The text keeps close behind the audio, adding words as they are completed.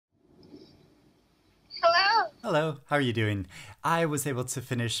Hello, how are you doing? I was able to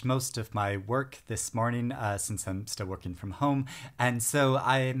finish most of my work this morning since I'm still working from home, and so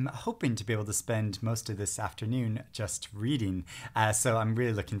I'm hoping to be able to spend most of this afternoon just reading. So I'm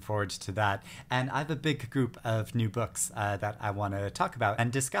really looking forward to that. And I have a big group of new books that I want to talk about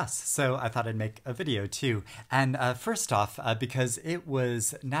and discuss. So I thought I'd make a video too. And first off, because it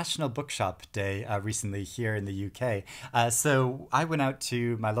was National Bookshop Day recently here in the UK, so I went out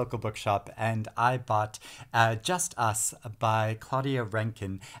to my local bookshop and I bought Just Us by Claudia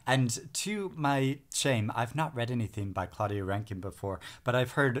Rankine. And to my shame, I've not read anything by Claudia Rankine before, but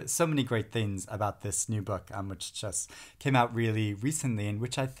I've heard so many great things about this new book, which just came out really recently, and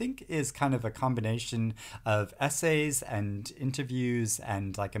which I think is kind of a combination of essays and interviews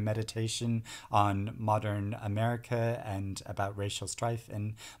and like a meditation on modern America and about racial strife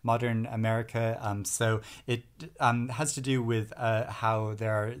in modern America. So it has to do with how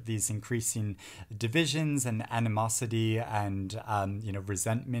there are these increasing divisions and animosity and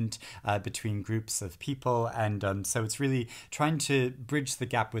resentment between groups of people, and so it's really trying to bridge the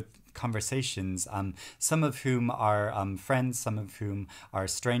gap with conversations, some of whom are friends, some of whom are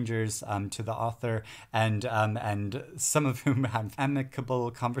strangers to the author, and some of whom have amicable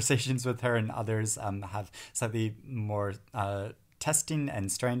conversations with her, and others have slightly more testing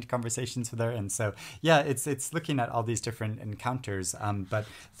and strained conversations with her. And so yeah, it's looking at all these different encounters, but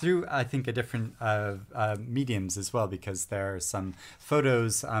through I think a different mediums as well, because there are some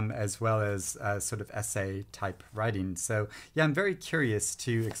photos as well as sort of essay type writing. So yeah, I'm very curious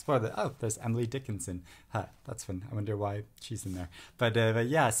to explore that. Oh, there's Emily Dickinson. Huh, that's fun. I wonder why she's in there. But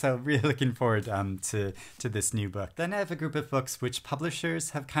yeah, so really looking forward to this new book. Then I have a group of books which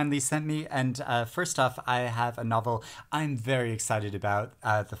publishers have kindly sent me. And first off, I have a novel I'm very excited about,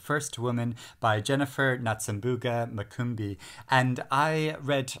 The First Woman by Jennifer Natsambuga Makumbi. And I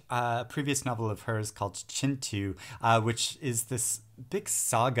read a previous novel of hers called Chintu, which is this big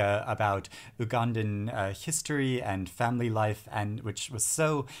saga about Ugandan history and family life, and which was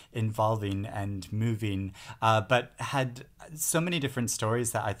so involving and moving, but had so many different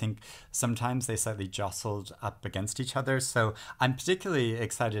stories that I think sometimes they slightly jostled up against each other. So I'm particularly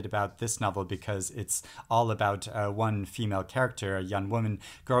excited about this novel because it's all about one female character, a young woman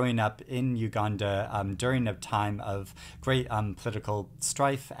growing up in Uganda during a time of great political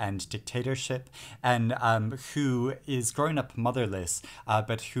strife and dictatorship, and who is growing up motherless,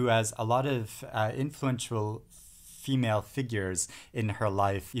 but who has a lot of influential female figures in her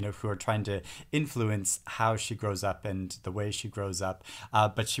life, who are trying to influence how she grows up and the way she grows up.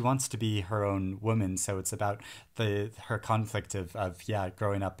 But she wants to be her own woman. So it's about her conflict of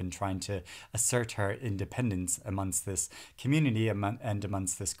growing up and trying to assert her independence amongst this community and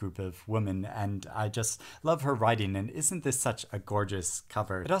amongst this group of women. And I just love her writing. And isn't this such a gorgeous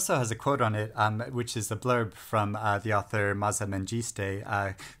cover? It also has a quote on it, which is a blurb from the author Maza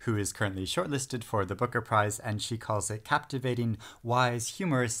Mengiste, who is currently shortlisted for the Booker Prize, and she calls it captivating, wise,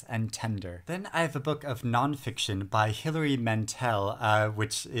 humorous, and tender. Then I have a book of nonfiction by Hilary Mantel,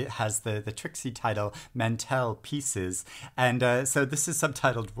 which it has the tricksy title Mantel Pieces. And so this is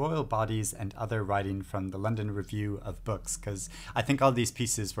subtitled Royal Bodies and Other Writing from the London Review of Books, because I think all these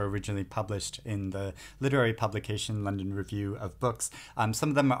pieces were originally published in the literary publication London Review of Books. Some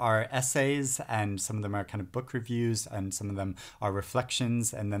of them are essays, and some of them are kind of book reviews, and some of them are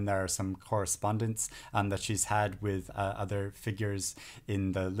reflections, and then there are some correspondence that she's had with other figures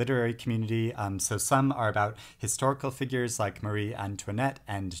in the literary community. So some are about historical figures like Marie Antoinette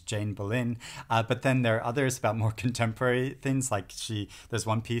and Jane Boleyn, but then there are others about more contemporary things, like there's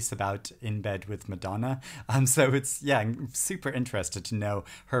one piece about In Bed with Madonna. So it's, yeah, I'm super interested to know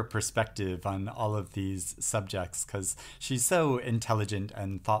her perspective on all of these subjects, because she's so intelligent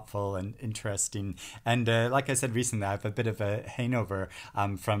and thoughtful and interesting. And like I said recently, I have a bit of a hangover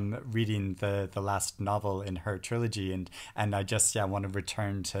from reading the last novel in her trilogy, and I just want to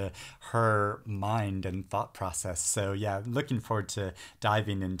return to her mind and thought process. So yeah, looking forward to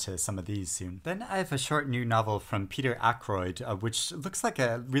diving into some of these soon. Then I have a short new novel from Peter Ackroyd, which looks like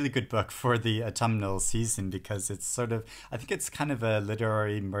a really good book for the autumnal season, because it's sort of, I think it's kind of a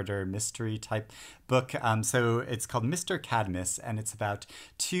literary murder mystery type book. So it's called Mr. Cadmus, and it's about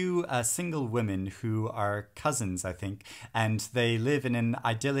two single women who are cousins, I think, and they live in an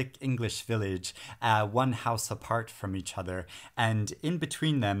idyllic English village, one house apart from each other, and in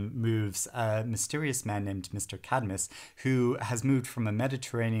between them moves a mysterious man named Mr. Cadmus, who has moved from a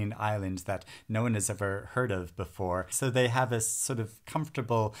Mediterranean island that no one has ever heard of before. So they have a sort of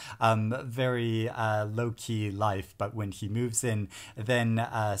comfortable, very low-key life, but when he moves in, then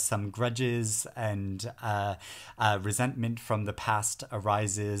some grudges and resentment from the past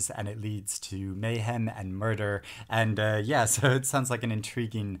arises, and it leads to mayhem and murder. And yeah, so it sounds like an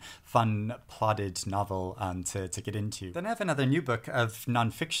intriguing, fun, plotted novel to get into. Then I have another new book of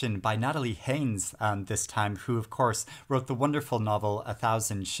nonfiction by Natalie Haynes this time, who of course wrote the wonderful novel A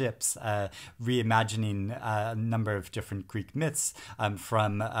Thousand Ships, reimagining a number of different Greek myths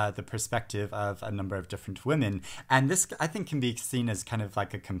from the perspective of a number of different women. And this, I think, can be seen as kind of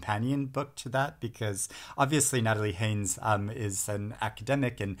like a companion book to that, because obviously Natalie Haynes is an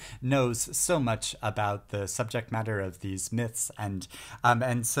academic and knows so much about the subject matter of these myths, and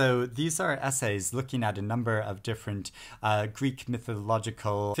so these are essays looking at a number of different Greek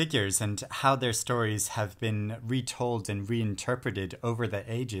mythological figures and how their stories have been retold and reinterpreted over the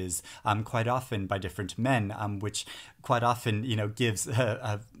ages, quite often by different men, which quite often, gives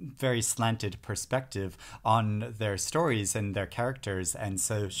a very slanted perspective on their stories and their characters. And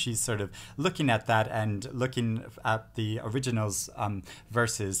so she's sort of looking at that and looking at the originals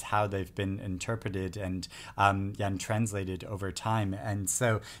versus how they've been interpreted and translated over time. And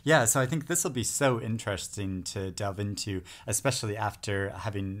so, so I think this will be so interesting to delve into, especially after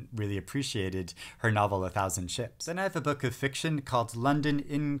having really appreciated her novel, A Thousand Ships. Then I have a book of fiction called London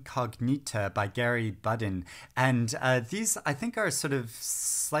Incognita by Gary Budden. And these, I think, are sort of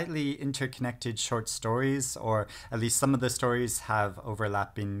slightly interconnected short stories, or at least some of the stories have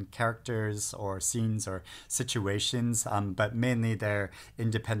overlapping characters or scenes or situations, but mainly they're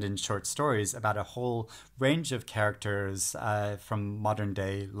independent short stories about a whole range of characters from modern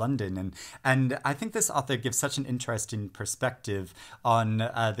day London. And I think this author gives such an interesting perspective on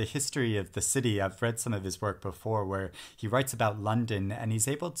the history of the city. I've read some of his work before where he writes about London, and he's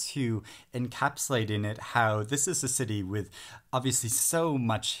able to encapsulate in it how this is a city with obviously so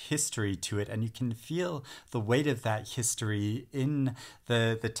much history to it, and you can feel the weight of that history in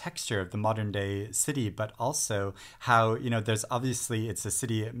the texture of the modern day city, but also how, there's obviously, it's a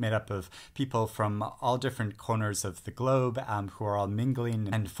city made up of people from all different corners of the globe who are all mingling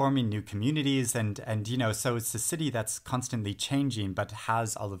and forming new communities, and so it's a city that's constantly changing but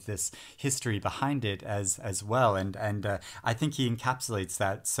has all of this history behind it as well, and I think he encapsulates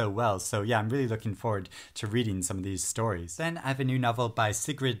that so well. So yeah, I'm really looking forward to reading some of these stories. Then I have a new novel by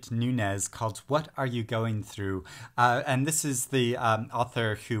Sigrid Nunez called What Are You Going Through? And this is the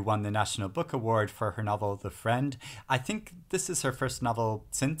author who won the National Book Award for her novel The Friend. I think this is her first novel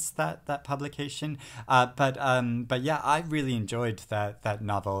since that publication. But yeah, I really enjoyed that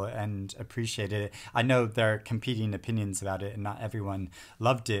novel and appreciated it. I know there are competing opinions about it and not everyone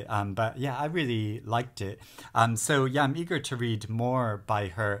loved it, but yeah, I really liked it. So yeah, I'm eager to read more by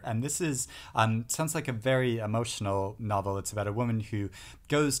her. And this is sounds like a very emotional novel. It's about a woman who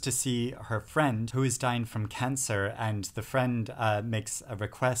goes to see her friend who is dying from cancer, and the friend makes a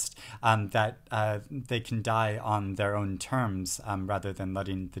request that they can die on their own terms rather than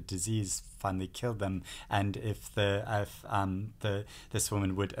letting the disease finally kill them, and if this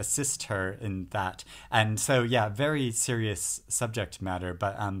woman would assist her in that. And so yeah, very serious subject matter,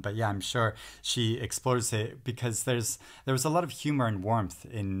 but yeah, I'm sure she explores it because there was a lot of humor and warmth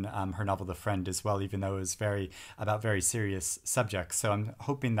in her novel The Friend as well, even though it was about very serious subjects. So I'm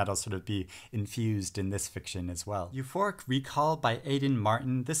hoping that'll sort of be infused in this fiction as well. Euphoric Recall by Aidan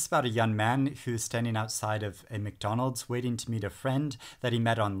Martin. This is about a young man who's standing outside of a McDonald's waiting to meet a friend that he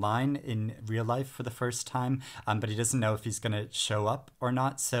met online in real life for the first time, but he doesn't know if he's going to show up or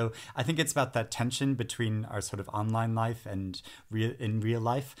not. So I think it's about that tension between our sort of online life and in real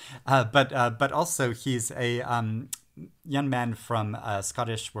life. But also he's a young man from a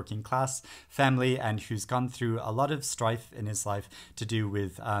Scottish working class family and who's gone through a lot of strife in his life to do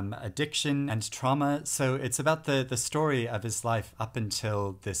with addiction and trauma. So it's about the story of his life up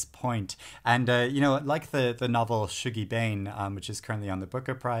until this point. And, like the novel Shuggie Bain, which is currently on the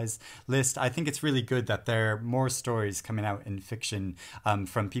Booker Prize list, I think it's really good that there are more stories coming out in fiction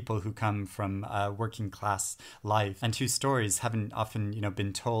from people who come from working class life and whose stories haven't often,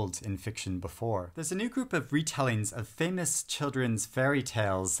 been told in fiction before. There's a new group of retellings of famous children's fairy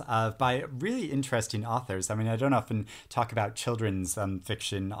tales by really interesting authors. I mean, I don't often talk about children's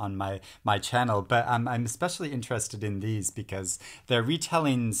fiction on my channel, but I'm especially interested in these because they're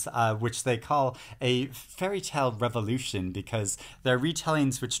retellings which they call a fairy tale revolution, because they're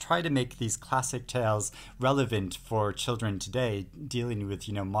retellings which try to make these classic tales relevant for children today, dealing with,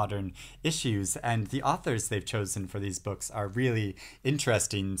 modern issues. And the authors they've chosen for these books are really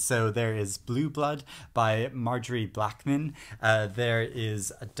interesting. So there is BlueBlood by Marjorie Blackman. There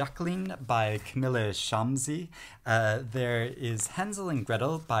is Duckling by Kamila Shamsie. There is Hansel and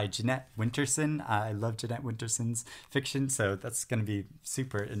Gretel by Jeanette Winterson. I love Jeanette Winterson's fiction, so that's going to be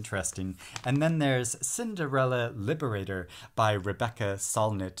super interesting. And then there's Cinderella Liberator by Rebecca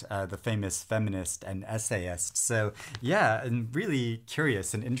Solnit, the famous feminist and essayist. So yeah, I'm really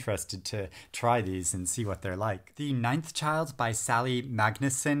curious and interested to try these and see what they're like. The Ninth Child by Sally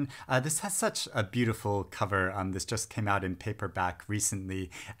Magnusson. This has such a beautiful cover. This just came out in paperback recently,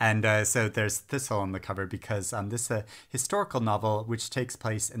 and so there's Thistle on the cover because this is a historical novel which takes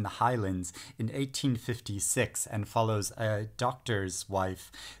place in the Highlands in 1856 and follows a doctor's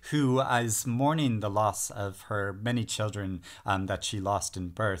wife who is mourning the loss of her many children that she lost in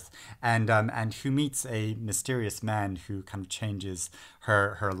birth, and who meets a mysterious man who kind of changes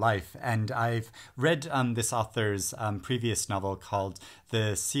her life. And I've read this author's previous novel called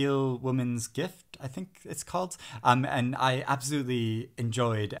The Seal Woman's Gift, I think it's called, and I absolutely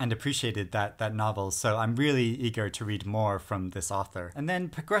enjoyed and appreciated that novel, so I'm really eager to read more from this author. And then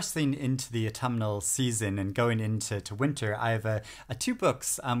progressing into the autumnal season and going into winter, I have two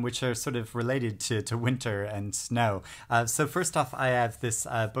books which are sort of related to winter and snow. So first off, I have this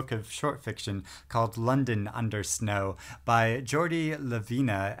book of short fiction called London Under Snow by Jordi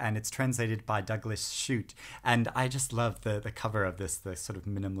Llavina, and it's translated by Douglas Shute. And I just love the cover of this, the sort of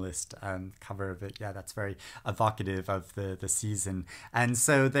minimalist cover of it. Yeah, that's very evocative of the season. And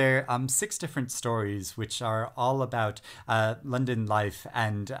so there are 6 different stories which are all about London life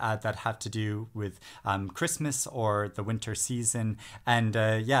and that have to do with Christmas or the winter season. And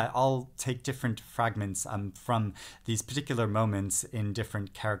yeah, all take different fragments from these particular moments in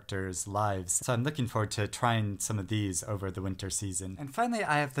different characters' lives. So I'm looking forward to trying some of these over the winter season. And finally,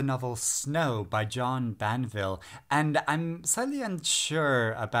 I have the novel Snow by John Banville. And I'm slightly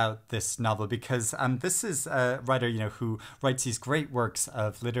unsure about this novel because this is a writer, who writes these great works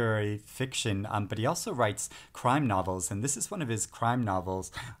of literary fiction, but he also writes crime novels. And this is one of his crime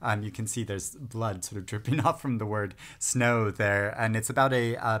novels. You can see there's blood sort of dripping off from the word snow there. And it's about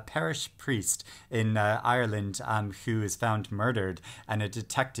a parish priest in Ireland who is found murdered, and a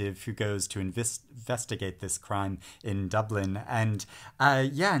detective who goes to investigate this crime in Dublin. And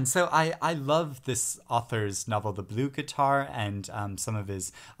yeah, and so I love this author's novel, The Blue Guitar, and some of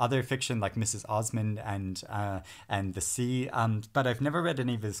his other fiction like Mrs. Osmond and The Sea. But I've never read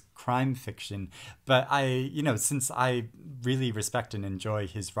any of his crime fiction. But since I really respect and enjoy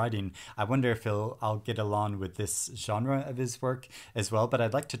his writing, I wonder if I'll get along with this genre of his work as well. But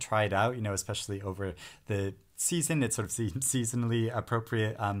I'd like to try it out, especially over the season. It's sort of seasonally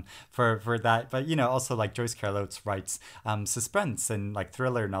appropriate for that. But also like Joyce Carol Oates writes suspense and like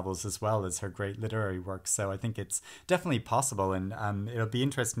thriller novels as well as her great literary work. So I think it's definitely possible, and it'll be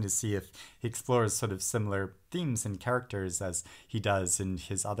interesting to see if he explores sort of similar themes and characters as he does in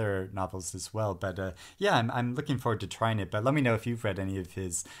his other novels as well. But yeah, I'm looking forward to trying it. But let me know if you've read any of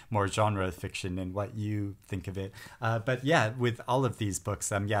his more genre fiction and what you think of it. But yeah, with all of these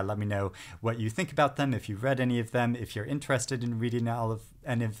books, yeah, let me know what you think about them, if you've read any of them, if you're interested in reading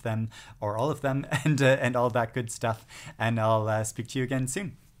any of them or all of them, and all that good stuff. And I'll speak to you again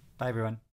soon. Bye, everyone.